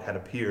prophet had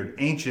appeared,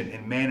 ancient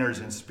in manners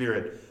and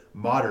spirit,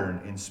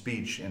 modern in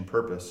speech and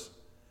purpose.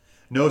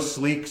 No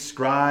sleek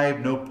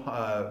scribe, no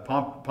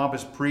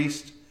pompous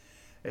priest.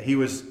 He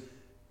was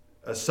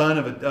a son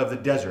of the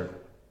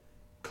desert,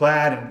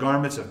 clad in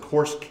garments of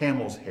coarse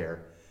camel's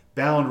hair,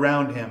 bound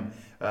round him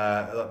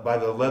by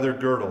the leather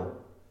girdle,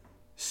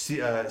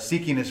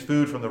 seeking his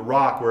food from the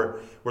rock where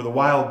the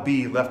wild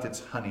bee left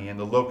its honey and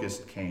the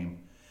locust came.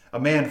 A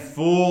man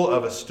full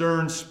of a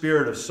stern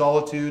spirit of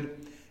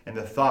solitude and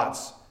the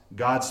thoughts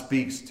God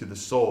speaks to the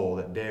soul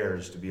that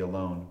dares to be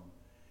alone.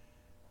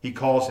 He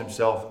calls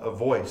himself a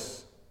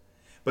voice.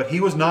 But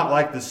he was not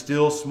like the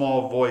still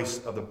small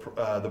voice of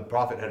the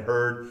prophet had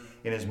heard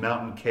in his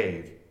mountain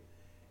cave.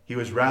 He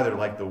was rather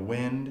like the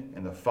wind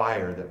and the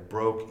fire that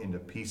broke into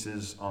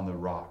pieces on the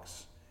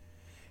rocks.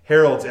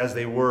 heralds as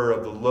they were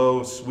of the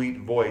low, sweet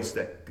voice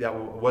that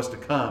was to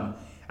come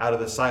out of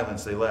the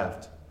silence they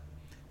left.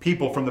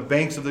 People from the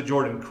banks of the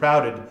Jordan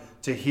crowded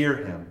to hear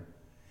him.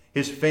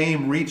 His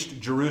fame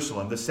reached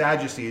Jerusalem. The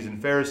Sadducees and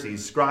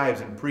Pharisees,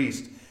 scribes and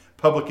priests,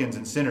 publicans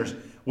and sinners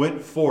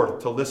went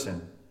forth to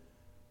listen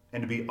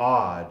and to be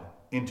awed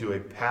into a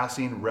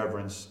passing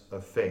reverence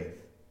of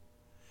faith.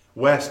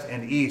 West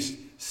and east,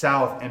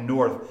 south and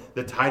north,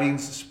 the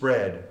tidings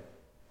spread,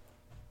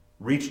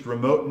 reached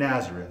remote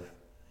Nazareth,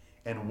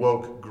 and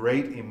woke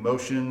great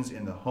emotions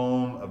in the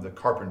home of the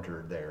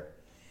carpenter there.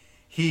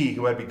 He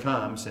who had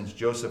become, since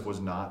Joseph was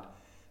not,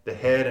 the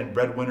head and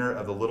breadwinner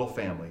of the little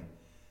family,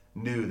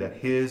 knew that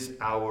his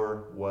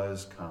hour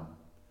was come.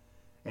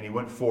 And he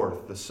went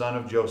forth, the son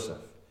of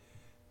Joseph,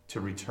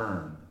 to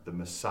return the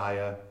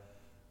Messiah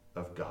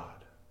of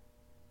God.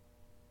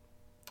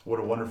 What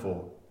a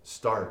wonderful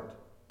start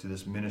to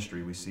this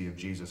ministry we see of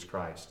Jesus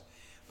Christ.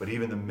 But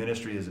even the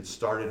ministry as it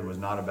started was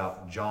not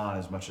about John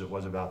as much as it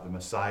was about the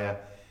Messiah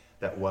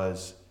that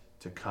was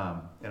to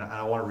come. And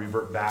I want to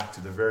revert back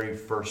to the very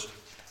first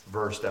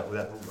verse that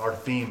our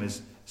theme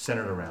is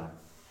centered around.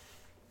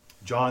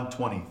 John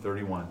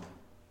 20:31.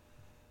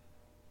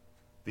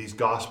 These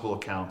gospel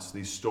accounts,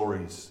 these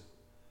stories,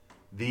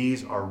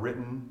 these are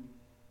written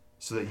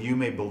so that you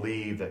may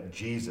believe that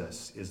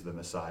Jesus is the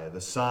Messiah, the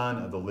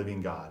Son of the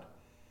living God,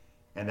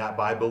 and that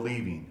by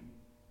believing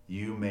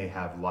you may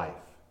have life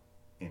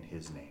in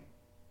his name.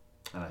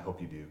 And I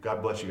hope you do.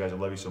 God bless you guys. I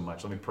love you so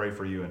much. Let me pray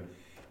for you, and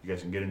you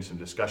guys can get into some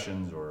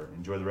discussions or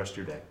enjoy the rest of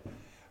your day.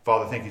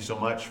 Father, thank you so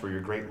much for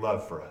your great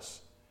love for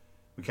us.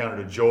 We count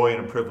it a joy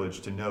and a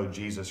privilege to know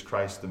Jesus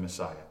Christ the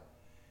Messiah.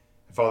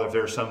 And Father, if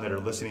there are some that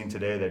are listening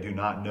today that do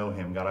not know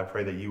him, God, I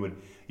pray that you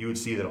would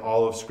see that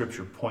all of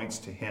Scripture points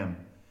to him.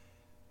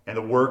 And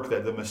the work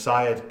that the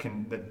Messiah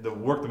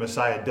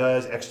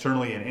does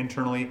externally and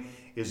internally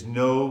is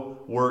no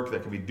work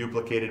that can be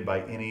duplicated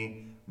by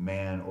any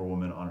man or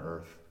woman on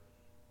earth.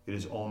 It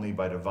is only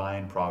by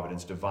divine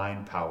providence,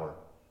 divine power.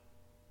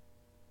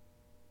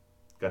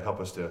 God,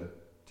 help us to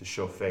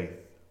show faith,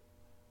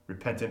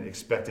 repentant,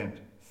 expectant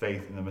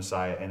faith in the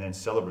Messiah, and then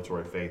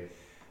celebratory faith,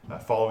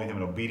 following him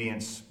in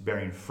obedience,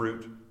 bearing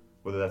fruit,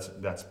 whether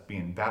that's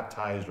being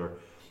baptized or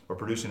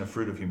producing a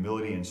fruit of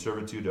humility and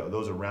servitude to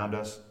those around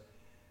us.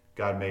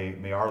 God,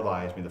 may our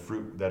lives, may the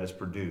fruit that is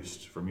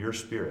produced from your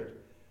Spirit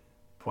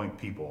point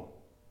people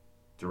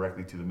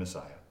directly to the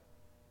Messiah.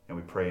 And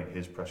we pray in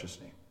his precious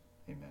name.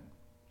 Amen.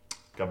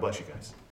 God bless you guys.